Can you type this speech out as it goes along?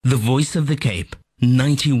The Voice of the Cape,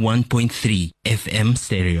 91.3 FM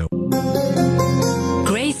stereo.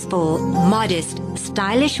 Graceful, modest,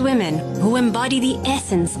 stylish women who embody the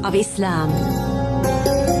essence of Islam.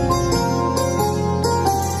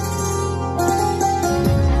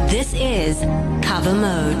 This is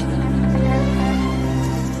CoverMode.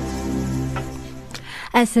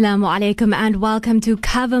 Assalamu alaikum and welcome to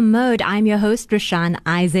Cover Mode. I'm your host, Rashan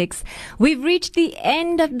Isaacs. We've reached the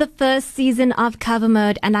end of the first season of Cover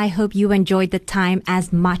Mode and I hope you enjoyed the time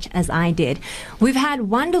as much as I did. We've had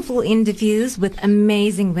wonderful interviews with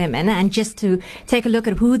amazing women, and just to take a look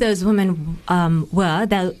at who those women were,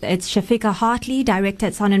 it's Shafiqa Hartley, director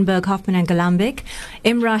at Sonnenberg, Hoffman and Golombek,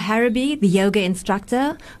 Imra Harabi, the yoga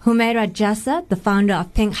instructor, Humaira Jassa, the founder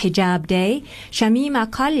of Pink Hijab Day, Shamima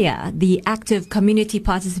Kalia, the active community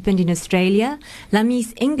participant in Australia,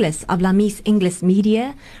 Lamis Inglis of Lamis Inglis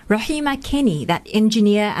Media, Rahima Kenny, that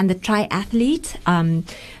engineer and the triathlete,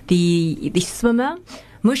 the swimmer,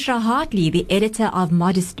 Mushra Hartley, the editor of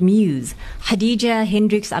Modest Muse, Khadija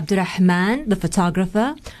Hendricks Abdurrahman, the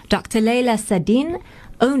photographer, Dr. Leila Sadin,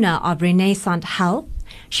 owner of Renaissance Health,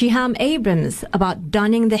 Shiham Abrams, about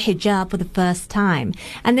donning the hijab for the first time.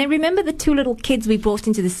 And then remember the two little kids we brought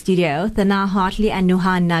into the studio, Thana Hartley and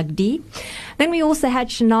Nuha Nagdi. Then we also had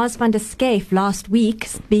Shanaz van der Scaife last week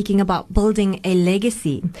speaking about building a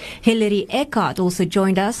legacy. Hilary Eckhart also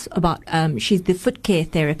joined us about, she's the foot care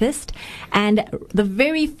therapist. And the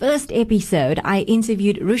very first episode, I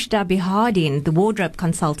interviewed Rushda Bihardin, the wardrobe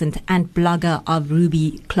consultant and blogger of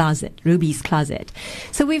Ruby's Closet.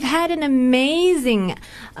 So we've had an amazing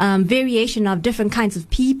variation of different kinds of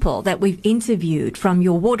people that we've interviewed, from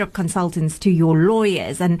your wardrobe consultants to your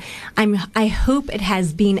lawyers, and I hope it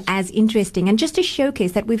has been as interesting, and just to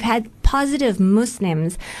showcase that we've had positive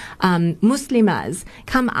Muslimas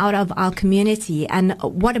come out of our community and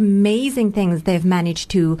what amazing things they've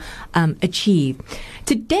managed to achieve.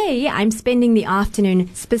 Today I'm spending the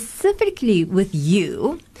afternoon specifically with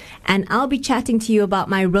you, and I'll be chatting to you about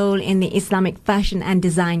my role in the Islamic Fashion and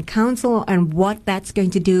Design Council and what that's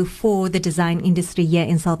going to do for the design industry here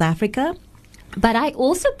in South Africa. But I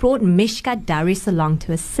also brought Mishka Daris along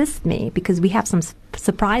to assist me because we have some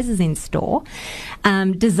surprises in store.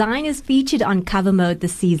 Designers featured on Cover Mode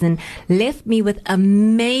this season left me with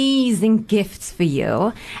amazing gifts for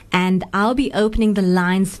you, and I'll be opening the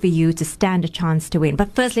lines for you to stand a chance to win.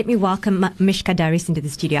 But first, let me welcome Mishka Daris into the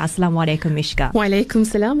studio. Assalamu alaikum, Mishka. Wa alaikum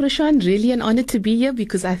salam, Rashan. Really an honor to be here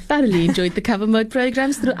because I thoroughly enjoyed the Cover Mode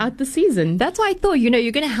programs throughout the season. That's why I thought, you're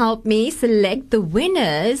going to help me select the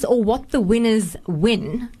winners, or what the winners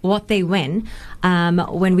win, what they win,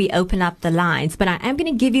 when we open up the lines. But I'm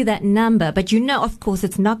going to give you that number, but of course,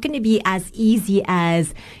 it's not going to be as easy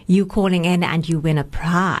as you calling in and you win a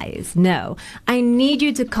prize. No, I need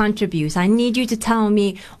you to contribute. I need you to tell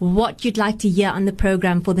me what you'd like to hear on the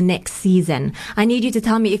program for the next season. I need you to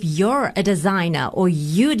tell me if you're a designer or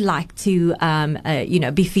you'd like to,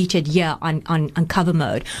 be featured here on Cover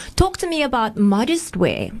Mode. Talk to me about modest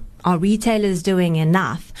wear. Are retailers doing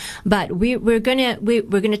enough? But we're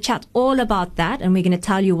gonna chat all about that, and we're gonna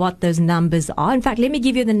tell you what those numbers are. In fact, let me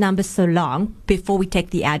give you the numbers so long before we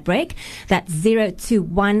take the ad break. That's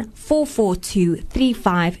 021 442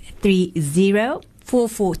 3530,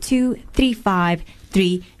 442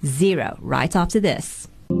 3530. Right after this.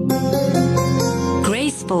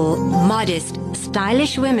 Graceful, modest,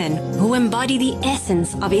 stylish women who embody the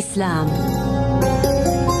essence of Islam.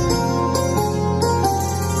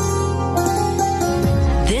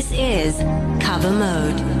 This is Cover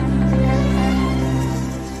Mode.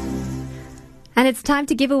 And it's time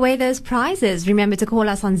to give away those prizes. Remember to call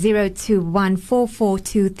us on 021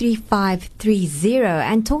 442 3530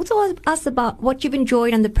 and talk to us about what you've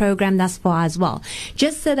enjoyed on the program thus far as well.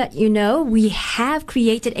 Just so that you know, we have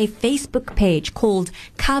created a Facebook page called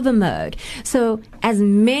Cover Mode. So as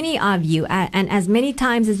many of you, and as many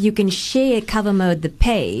times as you can share Cover Mode, the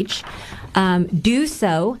page, do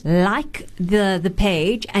so, like the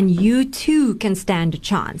page, and you too can stand a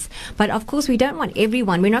chance. But of course, we don't want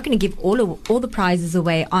everyone. We're not going to give all the prizes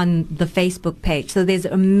away on the Facebook page. So there's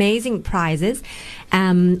amazing prizes.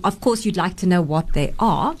 Of course, you'd like to know what they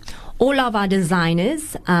are. All of our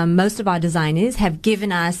designers, most of our designers, have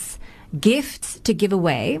given us gifts to give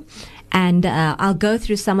away, and I'll go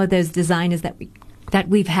through some of those designers that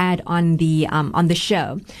we've had on the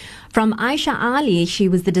show. From Aisha Ali, she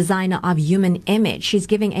was the designer of Human Image. She's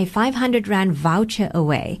giving a 500 Rand voucher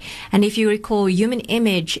away. And if you recall, Human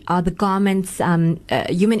Image are the garments,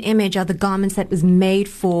 that was made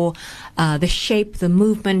for the shape, the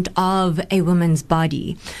movement of a woman's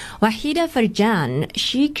body. Wahida Farjan,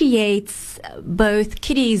 she creates both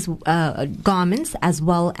kiddies' garments as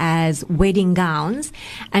well as wedding gowns.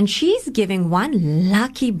 And she's giving one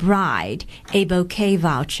lucky bride a bouquet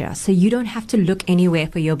voucher. So you don't have to look anywhere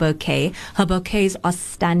for your bouquet. Her bouquets are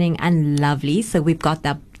stunning and lovely. So we've got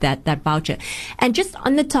that voucher. And just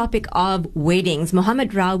on the topic of weddings,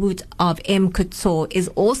 Mohammed Rawoot of M Couture is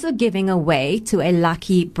also giving away to a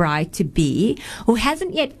lucky bride-to-be who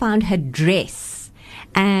hasn't yet found her dress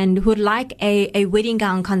and who would like a wedding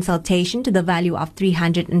gown consultation to the value of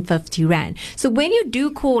 350 Rand. So when you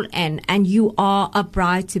do call in and you are a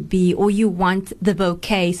bride-to-be or you want the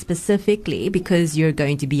bouquet specifically because you're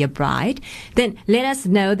going to be a bride, then let us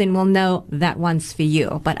know, then we'll know that one's for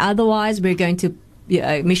you. But otherwise, we're going to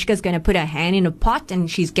Mishka's going to put her hand in a pot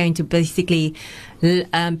and she's going to basically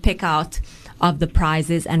pick out of the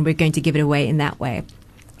prizes and we're going to give it away in that way.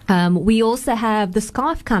 We also have the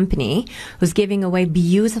Scarf Company who's giving away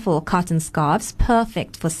beautiful cotton scarves,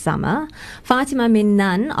 perfect for summer. Fatima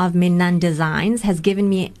Minnan of Minnan Designs has given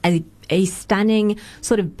me a stunning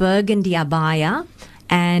sort of burgundy abaya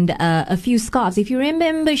and a few scarves. If you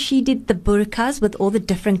remember, she did the burqas with all the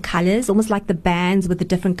different colors, almost like the bands with the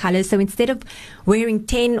different colors. So instead of wearing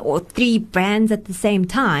 10 or 3 bands at the same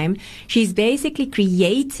time, she's basically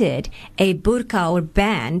created a burqa or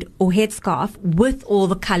band or headscarf with all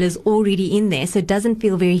the colors already in there. So it doesn't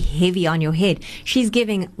feel very heavy on your head. She's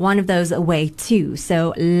giving one of those away too.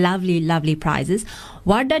 So lovely, lovely prizes.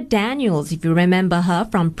 Warda Daniels, if you remember her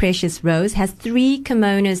from Precious Rose, has 3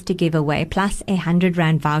 kimonos to give away, plus a 100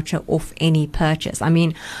 Rand voucher off any purchase. I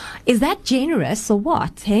mean, is that generous or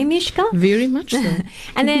what? Hey, Mishka? Very much so.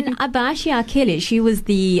 And then Abashi Akili, she was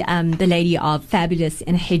the lady of Fabulous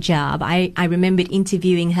in Hijab. I remembered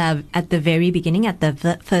interviewing her at the very beginning, at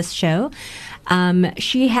the first show.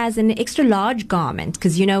 She has an extra large garment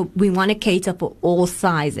because, you know, we want to cater for all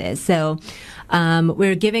sizes. So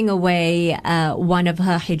we're giving away one of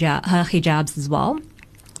her hijabs as well.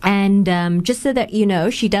 And just so that you know,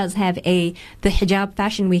 she does have the Hijab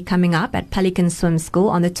Fashion Week coming up at Pelican Swim School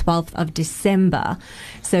on the 12th of December.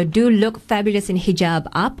 So do look Fabulous in Hijab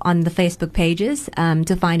up on the Facebook pages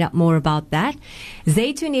to find out more about that.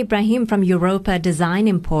 Zaytun Ibrahim from Europa Design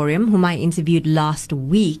Emporium, whom I interviewed last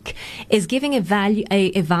week, is giving a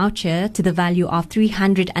voucher to the value of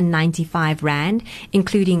 395 Rand,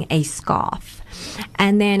 including a scarf.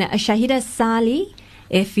 And then Shahida Sali,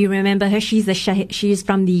 if you remember her, she's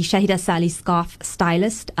from the Shahida Sali Scarf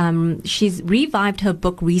Stylist. She's revived her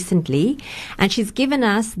book recently, and she's given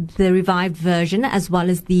us the revived version as well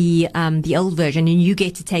as the old version, and you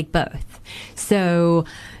get to take both. So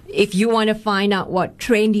if you want to find out what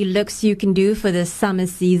trendy looks you can do for the summer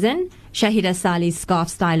season, Shahida Sali's Scarf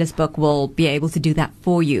Stylist book will be able to do that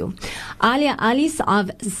for you. Alia Alice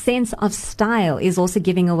of Sense of Style is also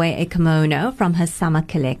giving away a kimono from her summer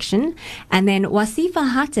collection. And then Wasifa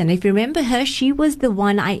Hutton, if you remember her, she was the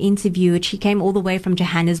one I interviewed. She came all the way from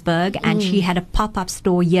Johannesburg and she had a pop-up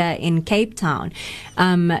store here in Cape Town.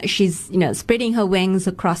 She's, spreading her wings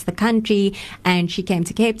across the country, and she came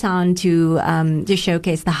to Cape Town to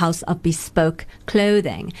showcase the House of Bespoke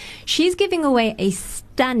Clothing. She's giving away a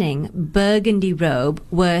stunning burgundy robe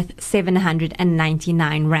worth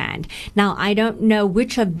 799 Rand. Now, I don't know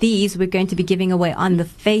which of these we're going to be giving away on the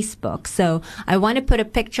Facebook, so I want to put a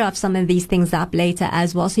picture of some of these things up later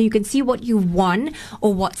as well, so you can see what you won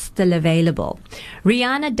or what's still available.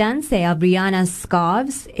 Rihanna Danse of Rihanna's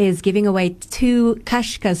Scarves is giving away 2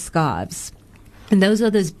 Kashka scarves. And those are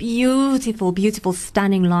those beautiful, beautiful,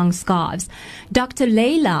 stunning long scarves. Dr.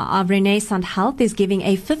 Layla of Renaissance Health is giving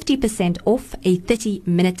a 50% off a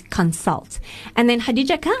 30-minute consult. And then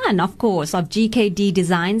Khadija Khan, of course, of GKD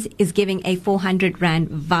Designs is giving a 400 Rand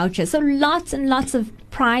voucher. So lots and lots of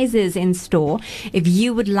prizes in store. If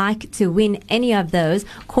you would like to win any of those,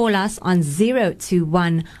 call us on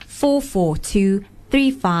 021 442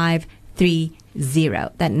 3530.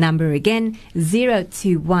 That number again,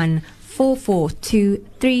 021 442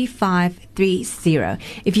 3530.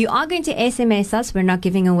 If you are going to SMS us, we're not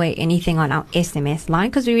giving away anything on our SMS line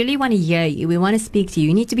because we really want to hear you. We want to speak to you.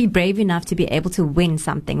 You need to be brave enough to be able to win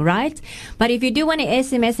something, right? But if you do want to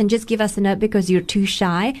SMS and just give us a note because you're too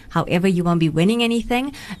shy, however, you won't be winning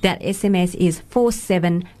anything, that SMS is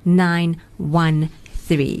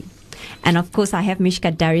 47913. And of course, I have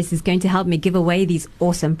Mishka Darius who's going to help me give away these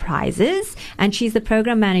awesome prizes. And she's the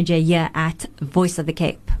program manager here at Voice of the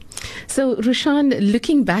Cape. So, Rushan,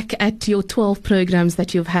 looking back at your 12 programs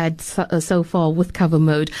that you've had so far with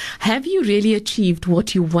CoverMode, have you really achieved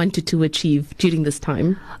what you wanted to achieve during this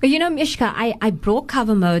time? You know, Mishka, I brought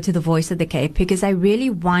CoverMode to the Voice of the Cape because I really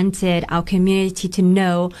wanted our community to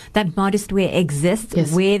know that modest wear exists,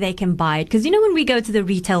 Yes. where they can buy it. Because, you know, when we go to the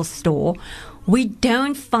retail store, we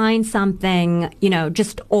don't find something, you know,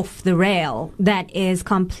 just off the rail that is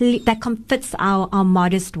complete, that fits our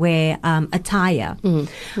modest wear attire.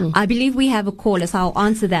 I believe we have a caller, so I'll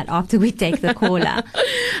answer that after we take the caller.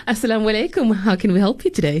 Assalamu alaikum. How can we help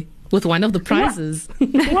you today with one of the prizes? Wa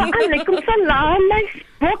alaikum salam, my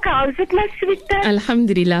book. How is it, my sweetheart?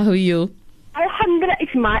 Alhamdulillah, how are you? Alhamdulillah,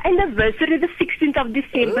 it's my anniversary, the 16th of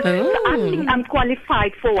December. So I think I'm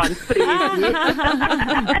qualified for one prize.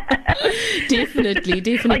 Definitely,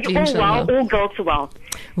 Like, oh inshallah. wow, all girls wow.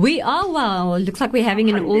 We are well. Looks like we're having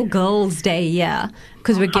an all-girls day here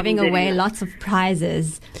because we're giving away Alhamdulillah. lots of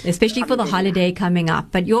prizes, especially for the holiday coming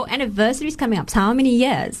up. But your anniversary is coming up. So how many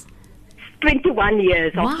years? 21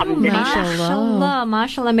 years, Wow, alhamdulillah. Mashallah,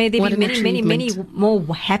 mashallah. May there What be an many, many achievement.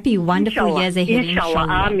 more happy, wonderful Inshallah, years ahead. Inshallah,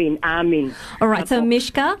 Ameen, Ameen. All right, so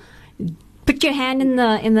Mishka, put your hand in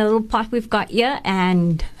the little pot we've got here,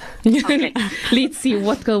 and Let's see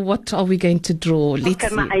what are we going to draw. Let's Okay,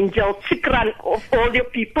 see. my angel, shukran of all your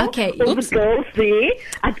people, Okay, all oops. the girls there.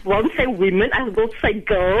 I won't say women, I will say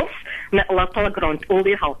girls. May Allah Ta'ala grant all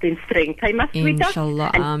their health and strength, hey, my sweetheart.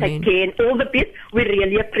 Inshallah, and Ameen. take care and all the best. We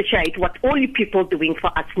really appreciate what all you people doing for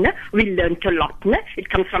us. Ne? We learned a lot. Ne? It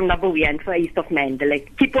comes from Nabawi and for East of Mandalay.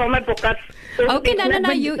 Keep all my books. okay,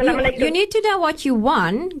 no. You need to know what you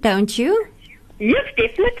won, don't you? Yes,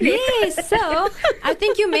 definitely. Yes, so I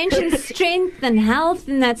think you mentioned strength and health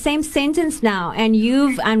in that same sentence now, and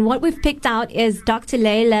what we've picked out is Dr.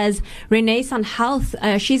 Layla's Renaissance Health.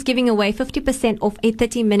 She's giving away 50% off a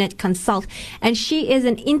 30-minute consult, and she is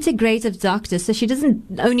an integrative doctor, so she doesn't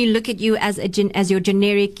only look at you as your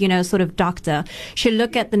generic, you know, sort of doctor. She'll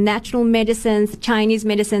look at the natural medicines, Chinese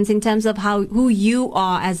medicines, in terms of who you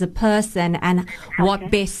are as a person and what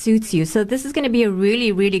best suits you. So this is going to be a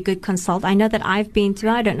really, really good consult. I know that I've been to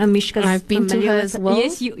her. I don't know, Mishka's I've been to familiar her with as well.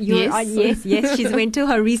 Yes, Yes. yes. She's went to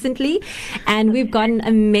her recently, and we've gotten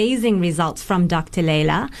amazing results from Dr.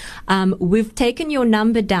 Layla. We've taken your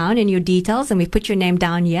number down and your details, and we've put your name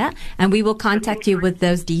down here, and we will contact you with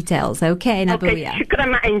those details. Okay, Okay, Nabawiya.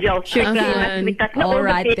 shukran, my angel. Shukran. Okay, my sweetheart. No, All all the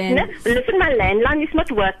right best, then. ne? Listen, my landline is not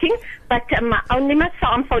working, but only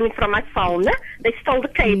I'm phoning from my phone. Ne? They stole the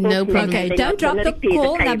cable. No problem. Okay, don't drop the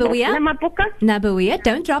call, Nabawiya. Nabawiya,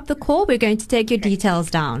 don't drop the call. We're going to take your details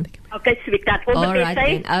down. Okay, sweetheart. All All the right best,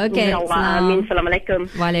 eh? then. Okay, Inshallah. salam. Ameen. Salam alaikum.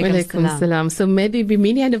 Walaikum Walaikum salam. salam. So maybe be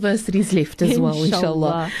many anniversaries left as well, inshallah.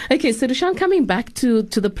 Inshallah. Okay, so Rushan, coming back to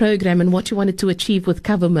the program and what you wanted to achieve with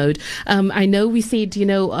CoverMode. I know we said,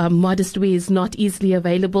 modest wear is not easily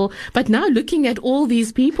available, but now looking at all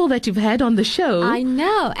these people that you've had on the show. I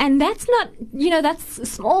know, and that's not, that's a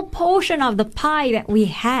small portion of the pie that we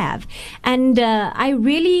have. And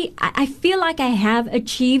I feel like I have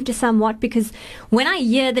achieved somewhat, because when I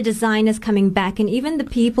hear the designers coming back, and even the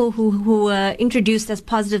people who were introduced as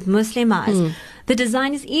positive Muslimas, the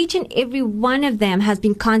designers, each and every one of them has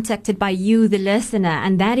been contacted by you, the listener,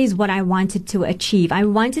 and that is what I wanted to achieve. I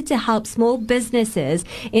wanted to help small businesses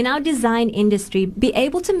in our design industry be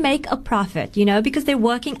able to make a profit, because they're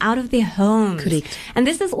working out of their homes. Correct. And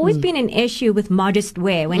this has always been an issue with modest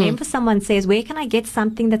wear. Whenever someone says, where can I get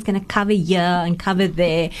something that's going to cover here and cover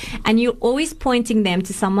there? And you're always pointing them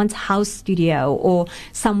to someone's house studio or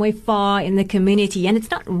somewhere far in the community, and it's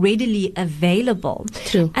not readily available.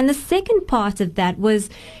 True. And the second part of that was,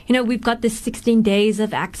 we've got this 16 days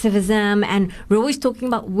of activism, and we're always talking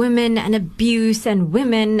about women and abuse and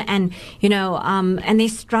women and, and their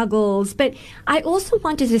struggles. But I also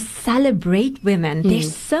wanted to celebrate women.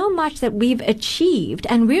 There's so much that we've achieved,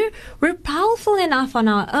 and we're powerful enough on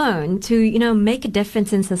our own to, make a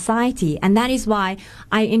difference in society. And that is why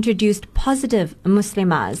I introduced positive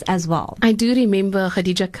Muslimas as well. I do remember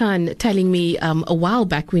Khadija Khan telling me a while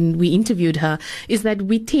back when we interviewed her, is that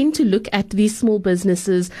we tend to look at these small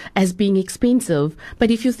businesses as being expensive.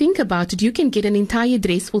 But if you think about it, you can get an entire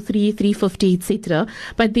dress for $350, etc.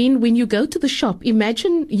 But then when you go to the shop,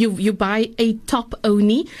 imagine you buy a top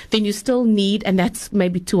only, then you still need, and that's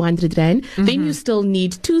maybe 200 Rand. Then you still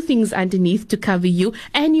need two things underneath to cover you,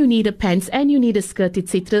 and you need a pants, and you need a skirt,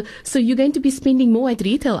 etc. So you're going to be spending more at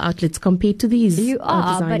retail outlets compared to these You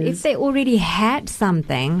are, but designers. if they already had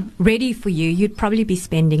something ready for you, you'd probably be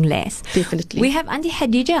spending less. Definitely. We have Auntie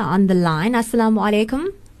Khadija on the line. Assalamu alaikum.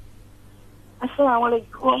 Assalamu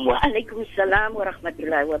alaikum wa alaikum salam wa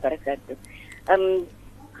rahmatullahi wa barakatuh.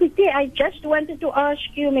 Kuti, I just wanted to ask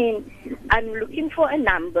you, I'm looking for a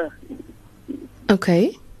number.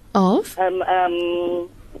 Okay. Of? The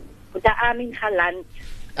Amin Haland.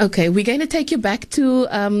 Okay, we're going to take you back to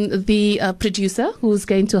the producer who's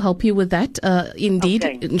going to help you with that. Indeed,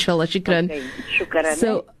 Okay. inshallah, shukran. Okay, shukran.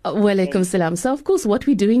 So, walaikum salam. So, of course, what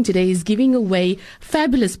we're doing today is giving away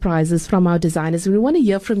fabulous prizes from our designers. We want to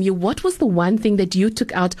hear from you. What was the one thing that you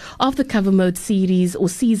took out of the CoverMode series or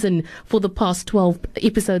season for the past 12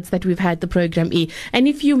 episodes that we've had the program E? And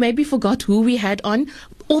if you maybe forgot who we had on,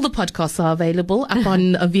 all the podcasts are available up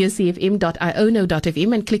on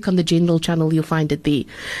vocfm.iono.fm and click on the general channel. You'll find it there.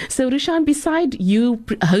 So, Rushan, beside you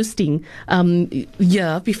hosting,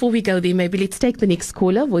 before we go there, maybe let's take the next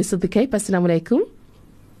caller, Voice of the Cape. Assalamu alaikum.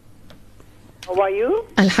 How are you?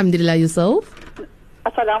 Alhamdulillah, yourself.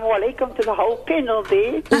 Assalamu alaikum to the whole panel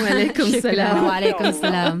there. Walaikum salam. Walaikum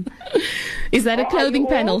salam. Is that a clothing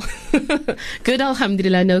panel? Good,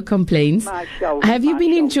 alhamdulillah, no complaints. Mashallah, Have you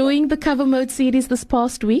been mashallah. enjoying the CoverMode series this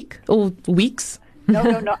past week or weeks? No.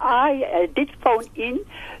 I did phone in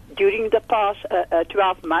during the past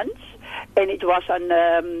 12 months, and it was on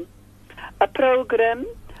a program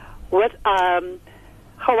with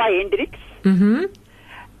Hawaii Hendricks. Mm-hmm.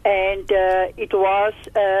 And it was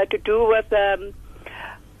to do with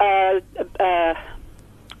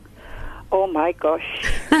oh my gosh,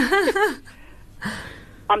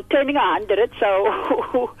 I'm turning 100,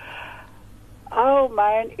 so oh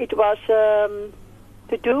man, it was to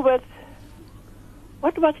do with,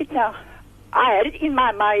 what was it now? I had it in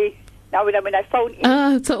my now when I phone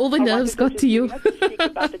in. So all the nerves got to you. Speak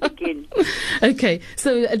about it again. Okay,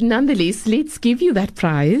 so nonetheless, let's give you that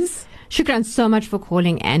prize. Shukran so much for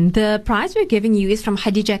calling in. The prize we're giving you is from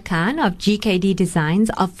Khadija Khan of GKD Designs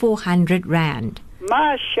of 400 Rand.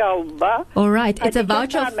 MashaAllah. All right, it's a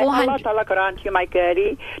voucher of May Allah 400. Ta'ala grant you, my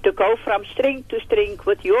girlie, to go from strength to strength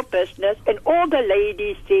with your business, and all the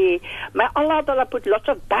ladies there. May Allah Ta'ala put lots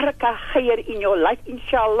of barakah here in your life,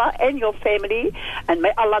 inshallah, and your family. And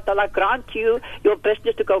may Allah Ta'ala grant you your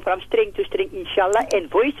business to go from strength to strength, inshallah. And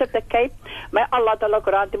Voice of the Cape, may Allah Ta'ala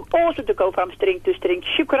grant him also to go from strength to strength.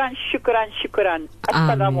 Shukran, shukran, shukran.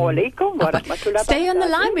 Assalamu alaikum wa rahmatullahi. Stay on the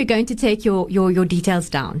line. We're going to take your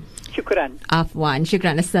details down. Shukran. Afwan.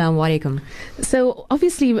 Shukran. Assalamu alaikum. So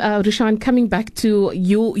obviously, Rushan, coming back to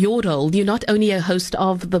your role, you're not only a host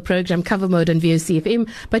of the program CoverMode on VOCFM,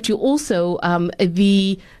 but you're also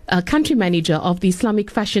the country manager of the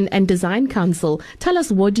Islamic Fashion and Design Council. Tell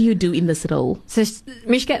us, what do you do in this role? So,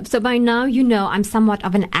 Mishka, so by now, you know, I'm somewhat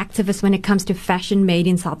of an activist when it comes to fashion made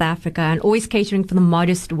in South Africa and always catering for the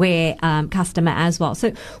modest wear customer as well.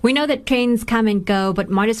 So we know that trends come and go, but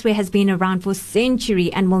modest wear has been around for a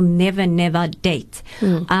century and will never date.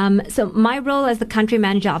 So my role as the country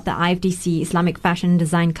manager of the IFDC, Islamic Fashion and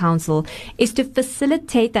Design Council, is to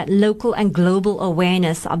facilitate that local and global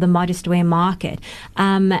awareness of the modest wear market.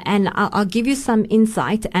 And I'll give you some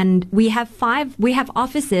insight. And we have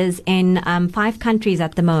offices in 5 countries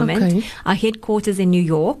at the moment. Okay. Our headquarters in New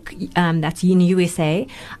York, that's in USA.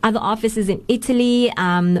 Other offices in Italy.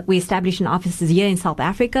 We established an offices here in South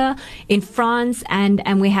Africa, in France,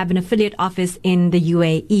 and we have an affiliate office in the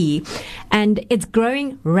UAE. And it's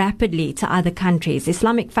growing rapidly to other countries.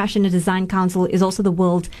 Islamic Fashion and Design Council is also the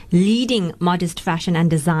world's leading modest fashion and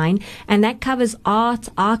design. And that covers art,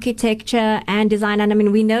 architecture, and design. And I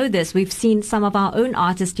mean, we know this. We've seen some of our own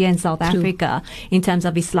artists here in South Africa in terms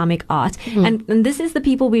of Islamic art. And this is the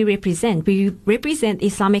people we represent. We represent the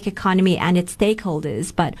Islamic economy and its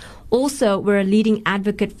stakeholders, but also we're a leading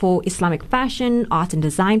advocate for Islamic fashion, art and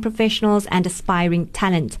design professionals, and aspiring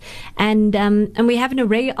talent. And we have an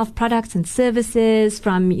array of products and services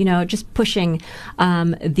from, you know, just pushing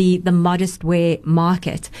the modest wear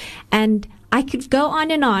market. And I could go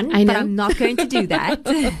on and on, but I'm not going to do that.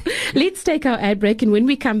 Let's take our ad break, and when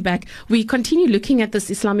we come back, we continue looking at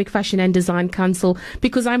this Islamic Fashion and Design Council,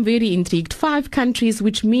 because I'm very intrigued. 5 countries,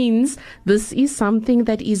 which means this is something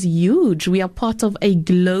that is huge. We are part of a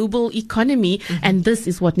global economy, and this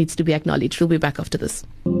is what needs to be acknowledged. We'll be back after this.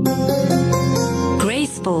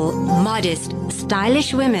 Graceful, modest,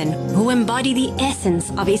 stylish women who embody the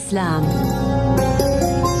essence of Islam.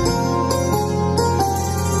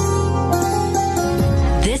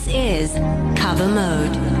 This is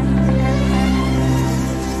CoverMode.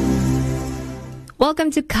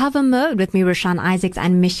 Welcome to Cover Mode with me, Rashan Isaacs,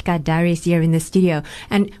 and Mishka Darius here in the studio.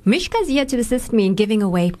 And Mishka's here to assist me in giving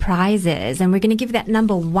away prizes. And we're going to give that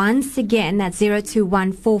number once again. That's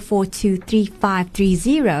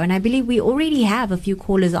 021-442-3530. And I believe we already have a few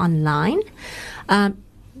callers online.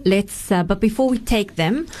 let's. But before we take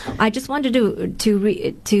them, I just wanted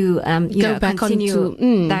to continue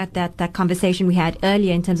that conversation we had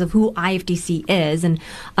earlier in terms of who IFDC is, and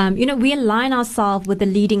we align ourselves with the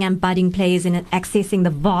leading and budding players in accessing the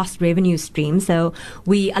vast revenue stream. So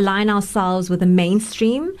we align ourselves with the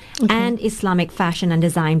mainstream and Islamic fashion and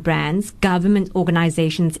design brands, government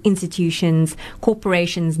organizations, institutions,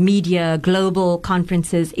 corporations, media, global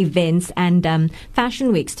conferences, events, and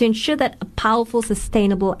fashion weeks to ensure that a powerful,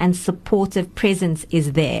 sustainable and supportive presence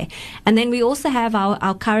is there. And then we also have our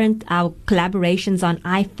collaborations on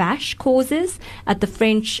iFash causes at the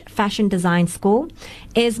French Fashion Design School,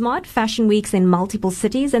 ESMOD Fashion Weeks in multiple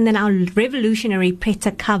cities, and then our revolutionary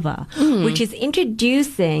Preta cover, which is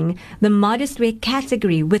introducing the modest wear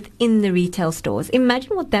category within the retail stores.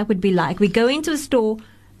 Imagine what that would be like. We go into a store,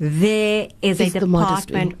 there is a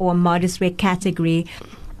department or modest wear category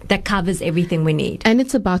that covers everything we need. And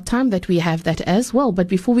it's about time that we have that as well. But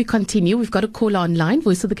before we continue, we've got a caller online.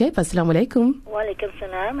 Voice of the Cape. Assalamu alaikum. Wa alaikum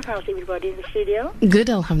salam. How's everybody in the studio? Good,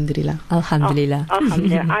 alhamdulillah. Alhamdulillah.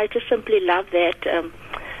 Alhamdulillah. I just simply love that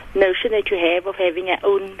notion that you have of having our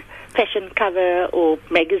own fashion cover or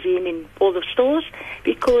magazine in all the stores,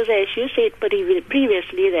 because as you said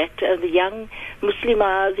previously that the young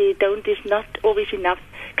Muslimah, there's not always enough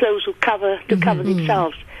clothes to cover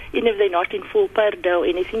themselves, even if they're not in full parda or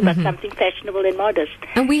anything, but something fashionable and modest.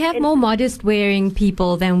 And we have more modest wearing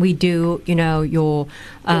people than we do, your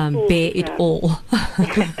bear it all.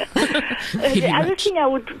 The other thing I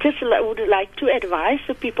would like to advise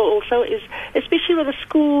the people also is, especially with the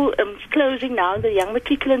school closing now, the young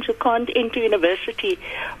matriculants who can't enter university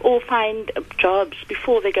or find jobs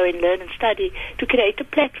before they go and learn and study, to create a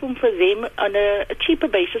platform for them on a cheaper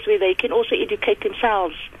basis where they can also educate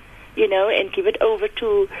themselves, and give it over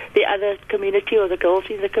to the other community or the girls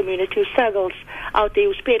in the community who struggles out there,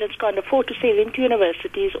 whose parents can't afford to send them to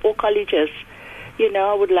universities or colleges.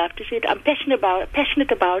 I would love to see it. I'm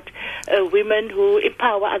passionate about women who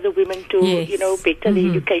empower other women to, better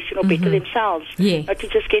their education or better themselves. Not to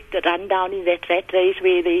just get run down in that rat race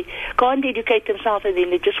where they can't educate themselves and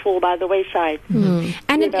then they just fall by the wayside.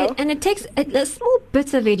 And it takes a small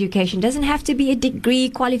bit of education. It doesn't have to be a degree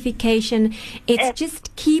qualification. It's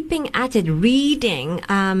just keeping at it, reading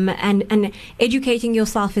and educating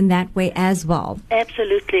yourself in that way as well.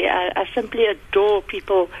 Absolutely. I simply adore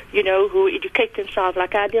people, who educate themselves.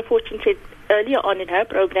 Like Adia Fortune said earlier on in her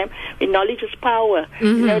program, when knowledge is power.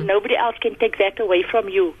 Nobody else can take that away from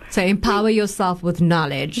you. So empower yourself with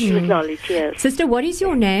knowledge. With knowledge, yes. Sister, what is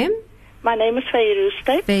your name? My name is Feiruz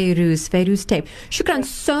Tape. Feiruz Tape. Shukran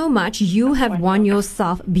so much. You have won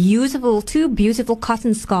yourself two beautiful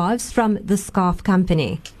cotton scarves from the Scarf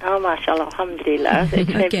Company. Oh, mashallah, alhamdulillah.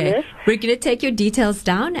 That's fabulous. We're going to take your details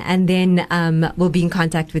down and then we'll be in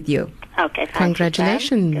contact with you. Okay,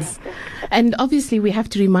 congratulations. And obviously we have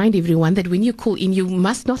to remind everyone that when you call in, you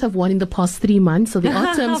must not have won in the past 3 months. So there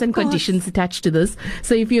are terms and conditions attached to this.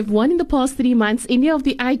 So if you have won in the past 3 months, any of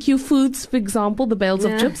the IQ foods, for example, the bales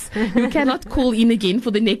of chips, you cannot call in again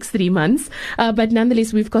for the next 3 months. But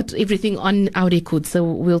nonetheless, we've got everything on our record, so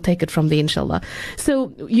we'll take it from there, inshallah.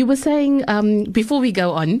 So you were saying, before we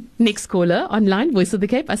go on, next caller online, Voice of the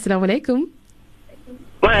Cape. Assalamu alaikum.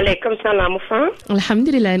 Wa alaikum salam.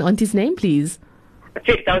 Alhamdulillah. And auntie's name, please?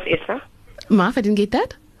 Firdaus Issa. Maaf, I didn't get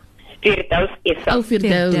that. Firdaus Issa. Oh,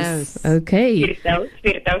 Firdaus. Okay.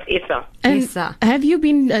 Firdaus Issa. And have you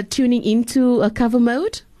been tuning into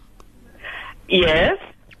CoverMode? Yes.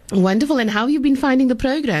 Wonderful. And how have you been finding the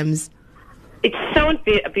programs? It sounds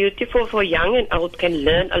beautiful for young and old, can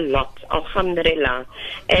learn a lot. Alhamdulillah.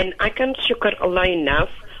 And I can shukr Allah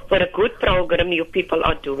enough for a good program you people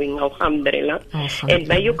are doing, alhamdulillah. And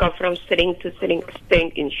may you go from strength to strength,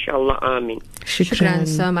 inshallah, ameen. Shukran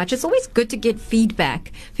so much. It's always good to get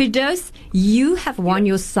feedback. Firdaus, you have won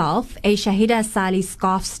yourself a Shahida Sali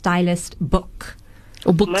Scarf Stylist book.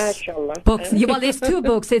 Or books. MashaAllah. Books. Well, there's 2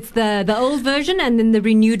 books. It's the old version and then the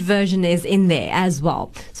renewed version is in there as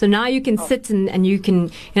well. So now you can sit and you can,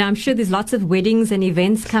 I'm sure there's lots of weddings and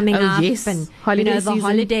events coming up. Yes. And, holiday the season.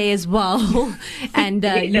 holiday as well. And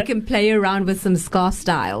you can play around with some scarf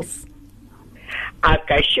styles.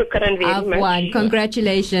 Okay, shukran very much. Afwan,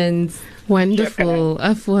 congratulations. Wonderful,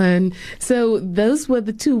 Afwan. So those were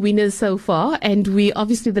the 2 winners so far, and the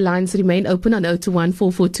lines remain open on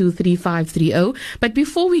 021-442-3530. But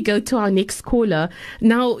before we go to our next caller,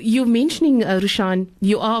 now you're `mentioning, Rushan,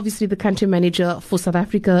 you are obviously the country manager for South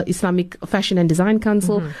Africa Islamic Fashion and Design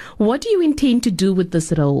Council. What do you intend to do with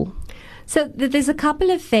this role? So there's a couple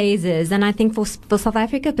of phases, and I think for South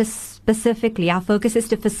Africa specifically, our focus is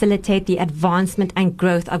to facilitate the advancement and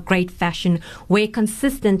growth of great fashion wear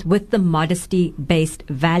consistent with the modesty-based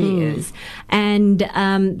values. And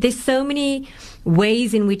there's so many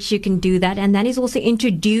ways in which you can do that, and that is also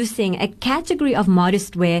introducing a category of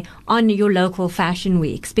modest wear on your local fashion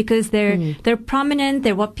weeks, because they're prominent,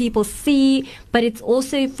 they're what people see, but it's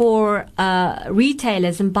also for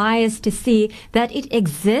retailers and buyers to see that it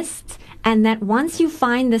exists, and that once you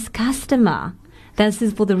find this customer, this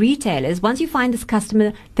is for the retailers, once you find this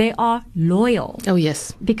customer, they are loyal. Oh,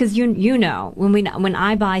 yes. Because you know, when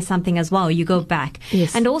I buy something as well, you go back.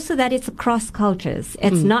 Yes. And also that it's across cultures.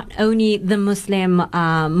 It's not only the Muslim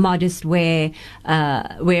modest wearer.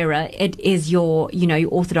 It is your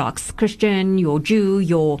Orthodox Christian, your Jew,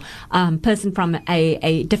 your person from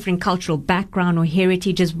a different cultural background or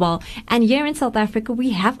heritage as well. And here in South Africa,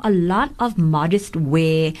 we have a lot of modest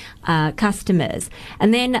wear customers.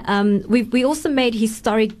 And then we also made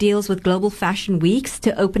historic deals with global fashion weeks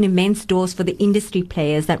to open immense doors for the industry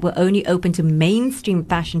players that were only open to mainstream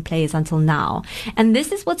fashion players until now. And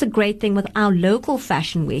this is what's a great thing with our local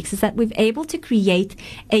fashion weeks, is that we've able to create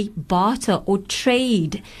a barter or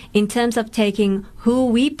trade in terms of taking who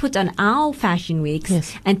we put on our fashion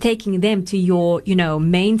weeks and taking them to your,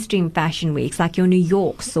 mainstream fashion weeks, like your New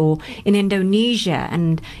Yorks or in Indonesia.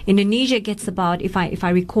 And Indonesia gets about, if I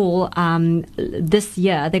recall, this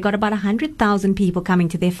year, they got about 100,000 people coming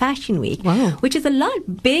to their fashion week, which is a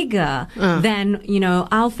lot bigger than,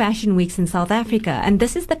 our fashion weeks in South Africa. And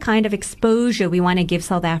this is the kind of exposure we want to give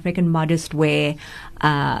South African modest wear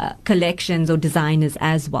collections or designers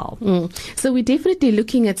as well. So we're definitely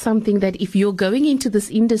looking at something that if you're going into this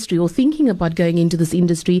industry or thinking about going into this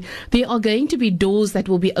industry, there are going to be doors that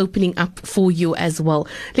will be opening up for you as well.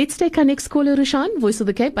 Let's take our next caller, Rushan, Voice of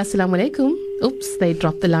the Cape. Assalamu alaikum. Oops, they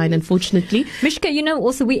dropped the line, unfortunately. Mishka,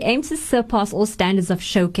 also we aim to surpass all standards of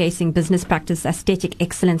showcasing business practice, aesthetic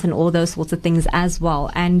excellence, and all those sorts of things as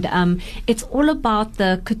well. And it's all about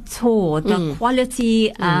the couture, the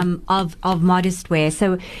quality of modest wear.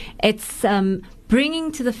 So it's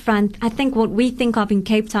bringing to the front, I think, what we think of in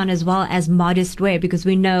Cape Town as well as modest wear, because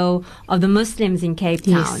we know of the Muslims in Cape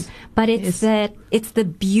Town. But it's the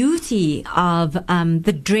beauty of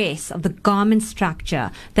the dress, of the garment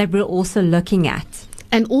structure that we're also looking at.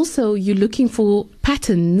 And also you're looking for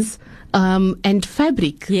patterns and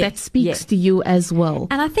fabric that speaks to you as well.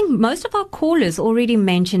 And I think most of our callers already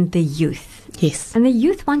mentioned the youth. Yes. And the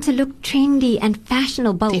youth want to look trendy and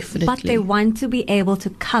fashionable, Definitely. but they want to be able to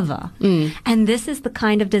cover. And this is the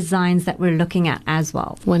kind of designs that we're looking at as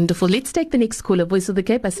well. Wonderful. Let's take the next caller. Voice of the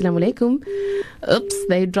Cape. Assalamu alaikum. Oops,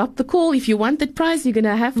 they dropped the call. If you want that prize, you're going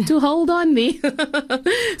to have to hold on there.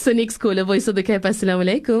 So next caller, Voice of the Cape. Assalamu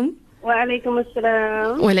alaikum. Wa alaikum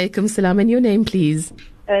assalam. Wa alaikum salam. And your name, please?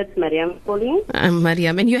 It's Mariam calling. I'm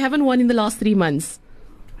Mariam. And you haven't won in the last 3 months?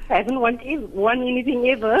 I haven't won anything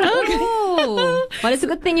ever. Oh, well, it's a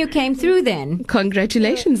good thing you came through then.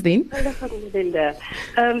 Congratulations then. Alhamdulillah.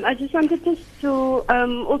 I just wanted to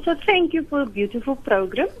also thank you for a beautiful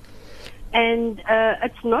program. And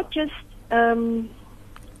it's not just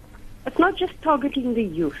targeting the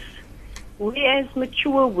youth. We as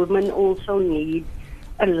mature women also need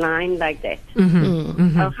a line like that.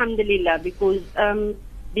 Alhamdulillah, because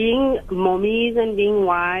being mommies and being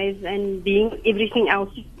wives and being everything else,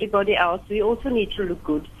 everybody else, we also need to look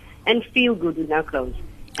good and feel good in our clothes.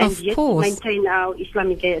 And yet maintain our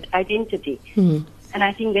Islamic identity. And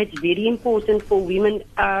I think that's very important for women,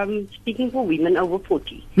 speaking for women over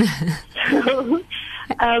 40. So,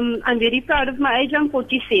 I'm very proud of my age. I'm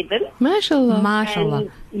 47. MashaAllah. MashaAllah.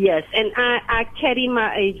 Yes, and I carry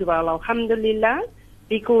my age well, alhamdulillah,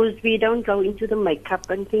 because we don't go into the makeup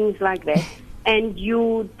and things like that. And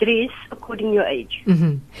you dress according to your age.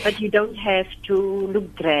 But you don't have to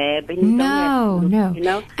look drab. And you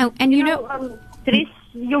don't have to, dress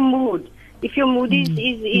your mood. If your mood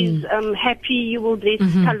is happy, you will dress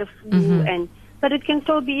colorful, but it can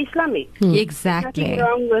still be Islamic. Exactly. There's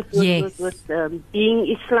nothing wrong with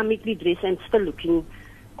being Islamically dressed and still looking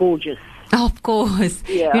gorgeous. Of course.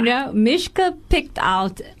 Yeah. Mishka picked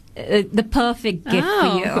out the perfect gift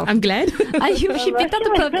for you. I'm glad. She picked out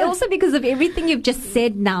the perfect, also because of everything you've just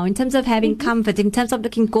said now, in terms of having comfort, in terms of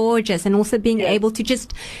looking gorgeous, and also being able to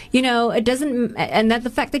just, it doesn't, and that the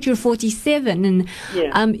fact that you're 47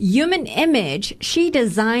 and human image, she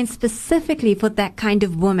designed specifically for that kind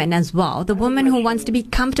of woman as well. The woman who wants to be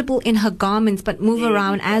comfortable in her garments but move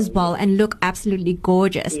around as well and look absolutely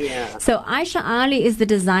gorgeous. So Aisha Ali is the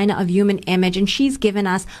designer of human image, and she's given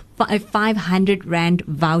us a 500 Rand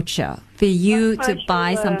voucher for you to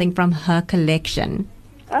buy something from her collection.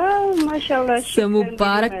 Oh, mashallah. So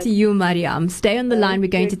Mubarak to you, Mariam. Stay on the line. We're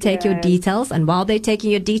going to take your details. And while they're taking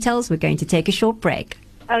your details, we're going to take a short break.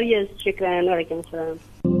 Oh, yes. Shukran. Walaikum salam.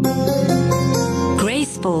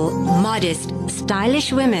 Graceful, modest,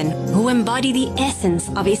 stylish women who embody the essence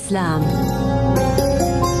of Islam.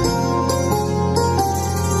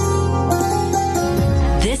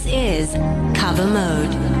 This is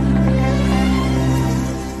CoverMode.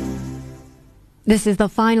 This is the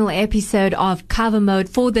final episode of Cover Mode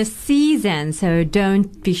for the season, so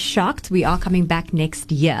don't be shocked. We are coming back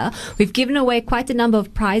next year. We've given away quite a number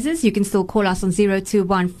of prizes. You can still call us on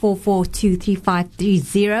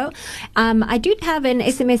 021-442-3530. I did have an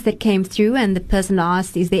SMS that came through, and the person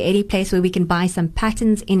asked, is there any place where we can buy some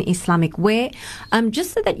patterns in Islamic wear?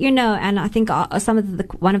 Just so that you know, and I think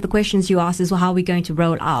one of the questions you asked is, well, how are we going to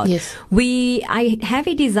roll out? Yes. I have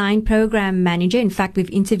a design program manager. In fact, we've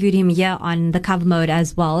interviewed him here on the Cover Mode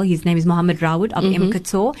as well. His name is Mohammed Rawood of M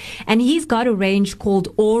Couture, and he's got a range called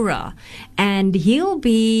Aura, and he'll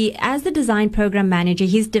be, as the design program manager,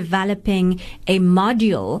 he's developing a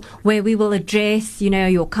module where we will address,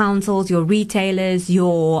 your councils, your retailers,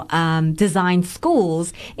 your design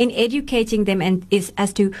schools, in educating them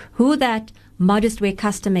as to who that modest wear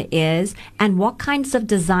customer is and what kinds of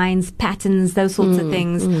designs, patterns, those sorts of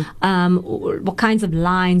things, what kinds of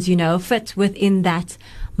lines, fit within that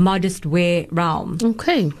modest wear realm.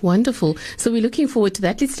 Okay, wonderful. So we're looking forward to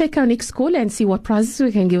that. Let's take our next call and see what prizes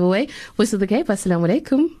we can give away. Voice of the Cape, assalamu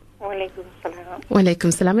alaikum. Walaikum salam.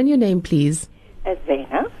 Walaikum salam. And your name, please?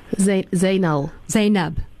 Zainab. Zainal.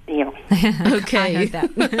 Zainab. Yeah. Okay. I heard that.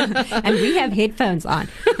 And we have headphones on.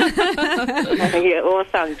 You all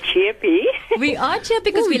sound chirpy. We are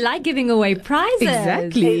chirpy because we like giving away prizes.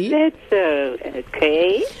 Exactly. Is that so?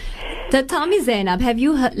 Okay. So tell me, Zainab, have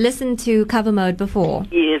you listened to Cover Mode before?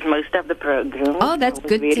 Yes, most of the program. Oh, that's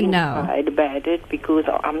good to know. I was very inspired about it because,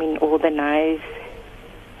 all the nice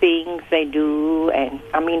things they do, and,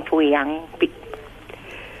 for young people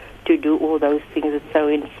to do all those things, it's so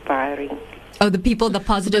inspiring. Oh, the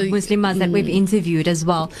positive Muslimas that we've interviewed as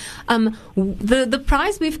well. The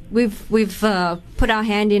prize we've put our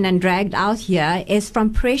hand in and dragged out here is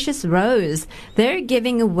from Precious Rose. They're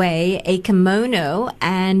giving away a kimono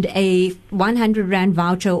and a 100 Rand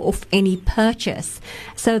voucher off any purchase.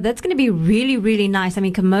 So that's going to be really, really nice.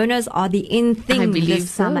 Kimonos are the in thing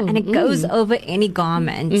this summer, and it goes over any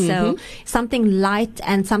garment. So something light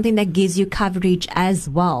and something that gives you coverage as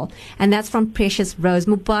well. And that's from Precious Rose.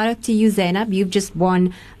 Mubarak to you, Zainab. You've just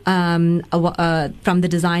won from the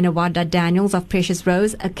designer Wada Daniels of Precious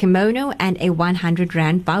Rose a kimono and a 100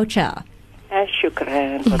 Rand voucher.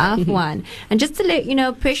 Shukran. Afwan. And just to let you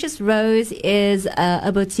know, Precious Rose is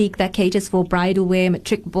a boutique that caters for bridal wear,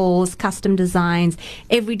 matric balls, custom designs,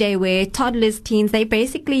 everyday wear, toddlers, teens. They're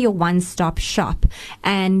basically your one-stop shop.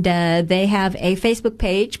 And they have a Facebook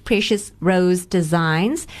page, Precious Rose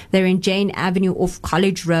Designs. They're in Jane Avenue off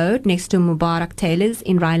College Road, next to Mubarak Taylor's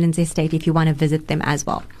in Rylands Estate, if you want to visit them as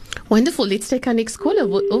well. Wonderful. Let's take our next caller.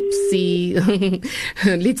 Oopsie.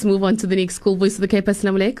 Let's move on to the next call. Voice of the Cape.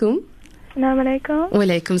 Assalamu alaikum. Assalamu alaikum.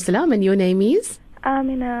 Walaikum salam. And your name is?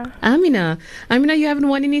 Amina. Amina, you haven't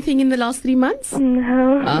won anything in the last 3 months?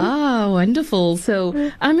 No. Ah, wonderful. So,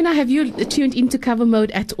 Amina, have you tuned into Cover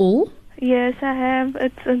Mode at all? Yes, I have.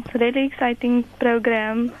 It's a really exciting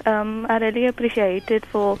program. I really appreciate it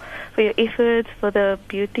for your efforts, for the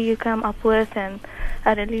beauty you come up with, and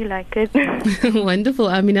I really like it. Wonderful,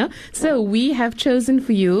 Amina. So we have chosen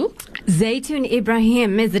for you. Zaytun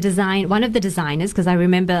Ibrahim is one of the designers, because I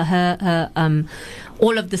remember her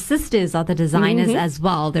all of the sisters are the designers as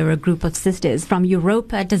well. They're a group of sisters from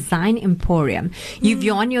Europa Design Emporium. You've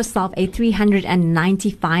won yourself a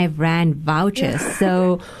 395 Rand voucher.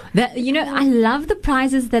 So that, I love the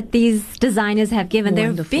prizes that these designers have given.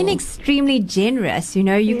 Wonderful. They've been extremely generous. You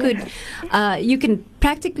can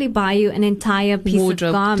practically buy you an entire piece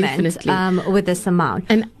wardrobe, of garment with this amount.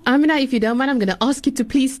 And Amina, if you don't mind, I'm going to ask you to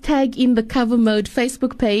please tag in the Cover Mode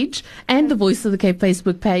Facebook page and the Voice of the Cape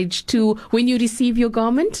Facebook page to when you receive your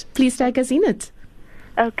garment. Please tag us in it.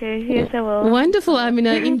 Okay, yes I will. Wonderful,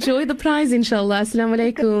 Amina. Enjoy the prize, inshallah. Assalamu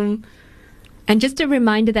alaikum. And just a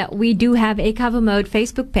reminder that we do have a Cover Mode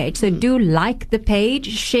Facebook page. So do like the page,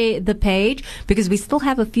 share the page, because we still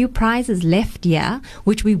have a few prizes left here,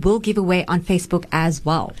 which we will give away on Facebook as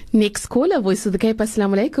well. Next caller, Voice of the Cape.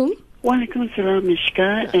 Assalamu alaikum. Wa alaikum salam,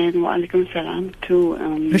 Mishka, and wa alaikum salam to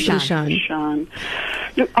Rishan.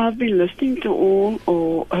 Look, I've been listening to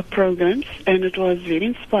all her programs, and it was very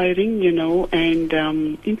inspiring,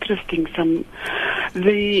 and interesting.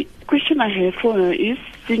 The question I have for her is,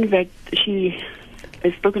 seeing that she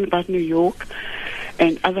has spoken about New York,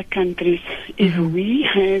 and other countries, if we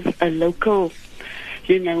have a local,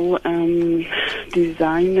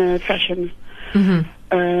 designer, fashion,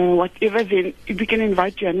 whatever, then we can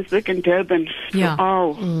invite Johannesburg and Durban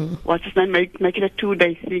to what's his name, make it a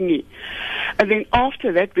 2-day thingy. And then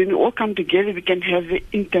after that, when we all come together, we can have the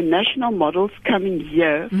international models coming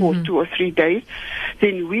here for 2 or 3 days.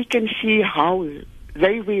 Then we can see how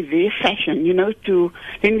they wear their fashion,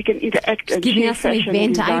 then we can interact and giving share us some fashion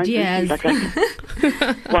event design, ideas. Like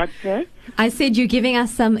that. What's that? I said you're giving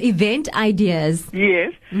us some event ideas.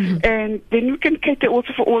 Yes, and then you can cater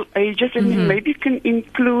also for all ages, and maybe you can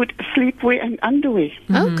include sleepwear and underwear.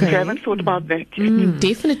 Okay. I haven't thought about that.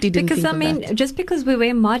 Definitely didn't Because, think of that. just because we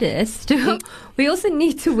wear modest, we also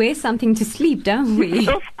need to wear something to sleep, don't we?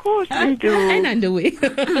 Of course we do. And underwear.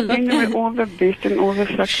 Anyway, all the best and all the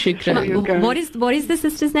success for you guys. What is the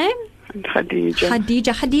sister's name?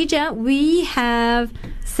 Khadija. Khadija, we have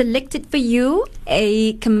selected for you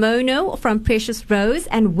a kimono from Precious Rose,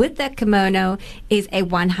 and with that kimono is a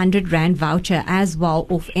 100 Rand voucher as well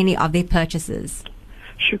off any of their purchases.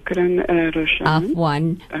 Shukran, Roshan. Of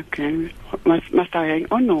one. Okay. Must I hang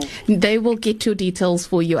on? No. They will get your details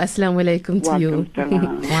for you. Assalamu alaikum to you. Wa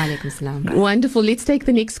alaikum salam. Wonderful. Let's take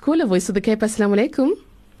the next caller. Voice of the Cape. Assalamu alaikum.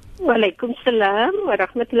 Wa alaikum salam wa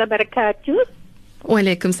rahmatullahi wa barakatuh. Wa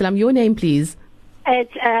alaikum salam. Your name, please.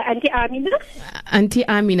 It's Auntie Amina. Auntie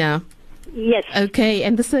Amina. Yes. Okay.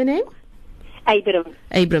 And the surname?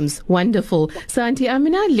 Abrams. Wonderful. So, Auntie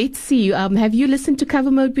Amina, let's see. Have you listened to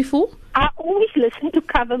CoverMode before? I always listen to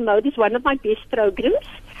CoverMode. It's one of my best programs.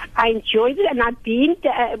 I enjoyed it, and I've been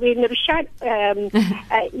when Rashad,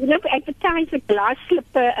 advertised a glass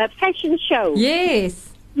slipper fashion show. Yes.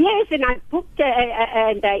 Yes, and I booked,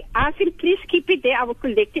 and I asked him, please keep it there. I will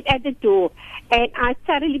collect it at the door. And I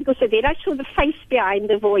thoroughly, because then I saw the face behind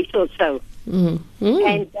the voice also. And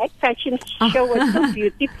that fashion show was so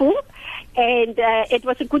beautiful. And it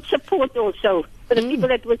was a good support also for the people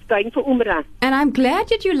that was going for Umrah. And I'm glad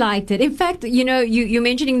that you liked it. In fact, you're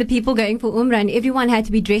mentioning the people going for Umrah, and everyone had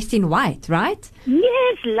to be dressed in white, right?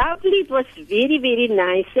 Yes, lovely. It was very, very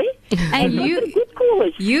nice. And a good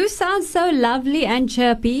cause. You sound so lovely and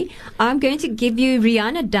chirpy. I'm going to give you,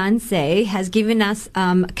 Rihanna Danse has given us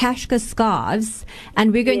kashka scarves,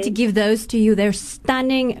 and we're going to give those to you. They're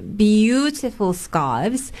stunning, beautiful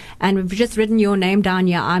scarves. And we've just written your name down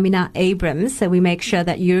here, Amina Abrams, so we make sure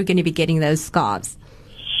that you're going to be getting those scarves.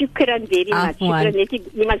 Shukran very much.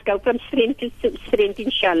 Shukran. You must go from strength to strength,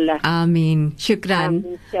 inshallah. Ameen.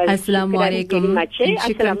 Shukran. Assalamu alaikum.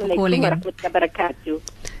 Shukran for calling in.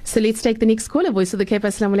 So let's take the next caller. Voice of the Cape.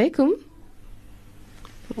 Assalamu alaikum.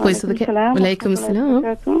 Voice of the Cape. Walaikum salam.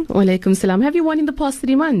 Walaikum salam. Have you won in the past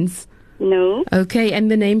 3 months? No. Okay, and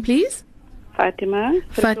the name, please? Fatima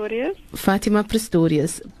Prestorius. Fatima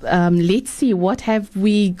Prestorius. Let's see, what have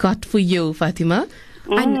we got for you, Fatima?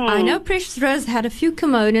 I know Precious Rose had a few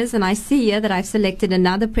kimonos, and I see here that I've selected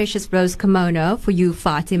another Precious Rose kimono for you,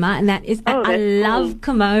 Fatima, and that is I love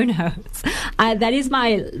kimonos. That is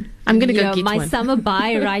my my summer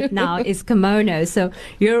buy right now is kimono. So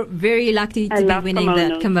you're very lucky to be winning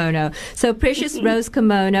that kimono. So Precious Rose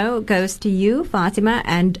kimono goes to you, Fatima,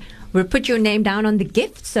 and we'll put your name down on the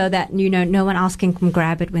gift so that no one else can come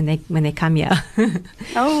grab it when they come here.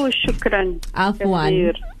 Oh, shukran.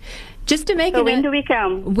 Afwan. Just to make it. So when do we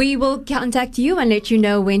come? We will contact you and let you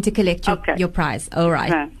know when to collect your prize. All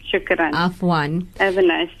right. Shukran. Afwan. Have a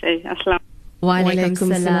nice day. Assalam. Wa alaikum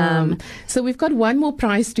salam. So we've got one more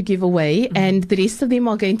prize to give away, and the rest of them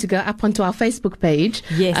are going to go up onto our Facebook page.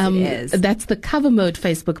 Yes, it is. That's the CoverMode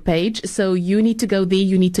Facebook page. So you need to go there.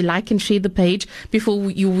 You need to like and share the page before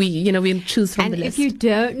we choose from the list. And if you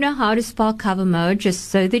don't know how to spell CoverMode, just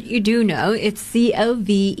so that you do know, it's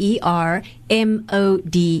COVERMODE.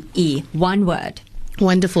 One word.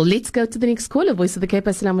 Wonderful. Let's go to the next caller. Voice of the Cape.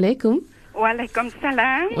 Assalamu alaikum. Wa alaikum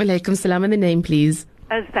salam. Wa alaikum salam. And the name, please?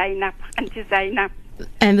 Zainab, Auntie Zainab.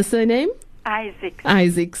 And the surname?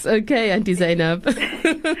 Isaacs. Okay, Auntie Zainab.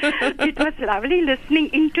 It was lovely listening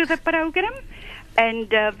into the program. And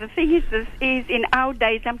the thing is, this is in our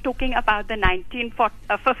days, I'm talking about the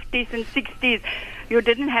 1950s and 60s, you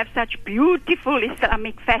didn't have such beautiful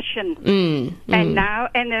Islamic fashion. And now,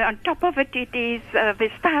 on top of it, the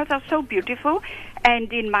styles are so beautiful.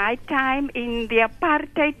 And in my time, in the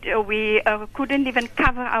apartheid, we couldn't even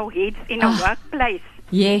cover our heads in a workplace.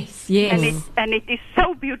 Yes. And it is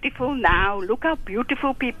so beautiful now. Look how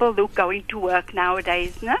beautiful people look going to work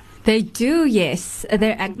nowadays, no? They do, yes.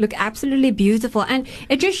 They look absolutely beautiful. And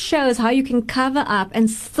it just shows how you can cover up and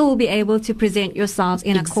still be able to present yourselves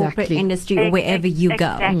in a corporate industry or wherever you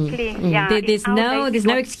go. Exactly, yeah. There's no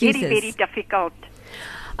excuses. Very, very difficult.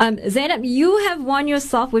 Zainab, you have won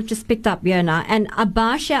yourself, we've just picked up here now, and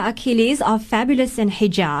Abasha Achilles of Fabulous in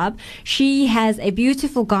Hijab. She has a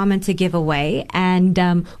beautiful garment to give away, and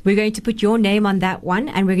we're going to put your name on that one,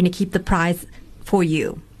 and we're going to keep the prize for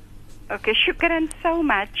you. Okay, shukran so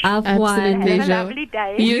much. Absolute pleasure. Have a lovely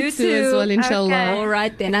day. You too as well, inshallah. Okay. All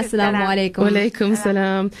right then. Assalamu alaikum. Walaikum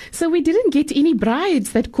salam. So we didn't get any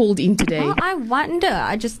brides that called in today. Oh, I wonder.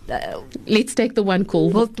 I just... let's take the one call.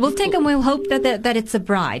 We'll take them. We'll hope that it's a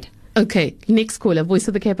bride. Okay, next caller. Voice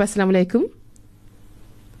of the Cape. Assalamu alaikum.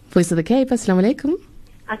 Voice of the Cape. Assalamu alaikum.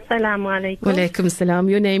 Assalamu alaikum. Walaikum salam.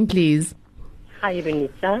 Your name, please.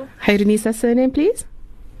 Hayrunisa. Hayrunisa, surname, please.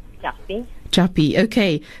 Chappy. Chappy.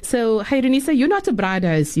 Okay. So, Hayrunisa, you're not a bride,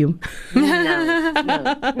 I assume. No.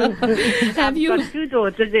 Have you? I've got 2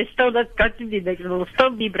 daughters. They still not got to be. They will still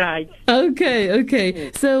be brides.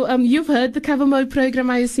 Okay. So, you've heard the Cover Mode program,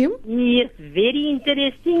 I assume? Yes, very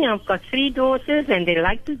interesting. I've got 3 daughters, and they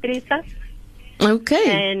like to dress up.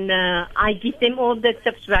 Okay. And I give them all the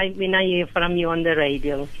tips when I hear from you on the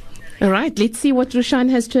radio. All right, let's see what Rushan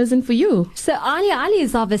has chosen for you. So Ali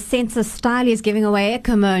is of a sense of style. Is giving away a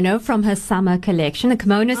kimono from her summer collection. The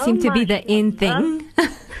kimono seem to be the in thing.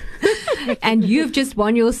 And you've just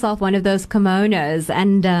won yourself one of those kimonos.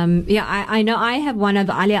 And I know I have one of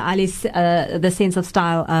Ali's the sense of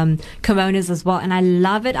style kimonos as well. And I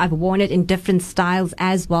love it. I've worn it in different styles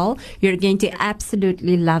as well. You're going to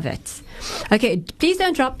absolutely love it. Okay, please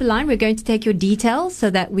don't drop the line. We're going to take your details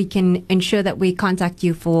so that we can ensure that we contact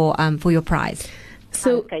you for your prize.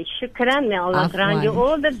 So, okay, shukran. May Allah grant you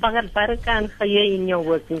all the barakah and khayr in your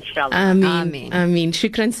work, inshallah. Ameen.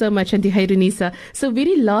 Shukran so much, Auntie Hayrunisa. So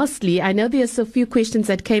very lastly, I know there's a few questions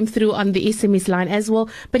that came through on the SMS line as well,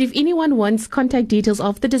 but if anyone wants contact details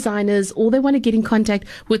of the designers or they want to get in contact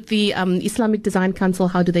with the Islamic Design Council,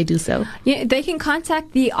 how do they do so? Yeah, they can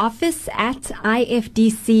contact the office at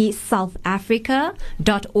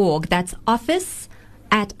ifdcsouthafrica.org. That's office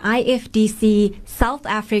at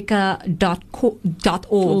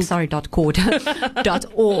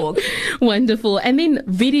ifdcsouthafrica.org. Wonderful. And then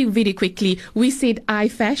very, very quickly, we said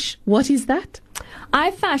IFASH. What is that?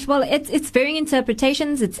 IFASH, well, it's varying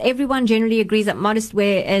interpretations. It's everyone generally agrees that modest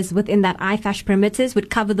wear is within that IFASH perimeters, would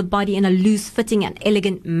cover the body in a loose fitting and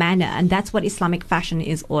elegant manner. And that's what Islamic fashion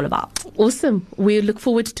is all about. Awesome. We look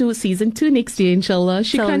forward to season 2 next year, inshallah.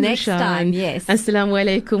 Shukran, next time, yes. Assalamu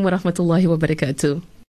alaikum wa rahmatullahi wa barakatuh.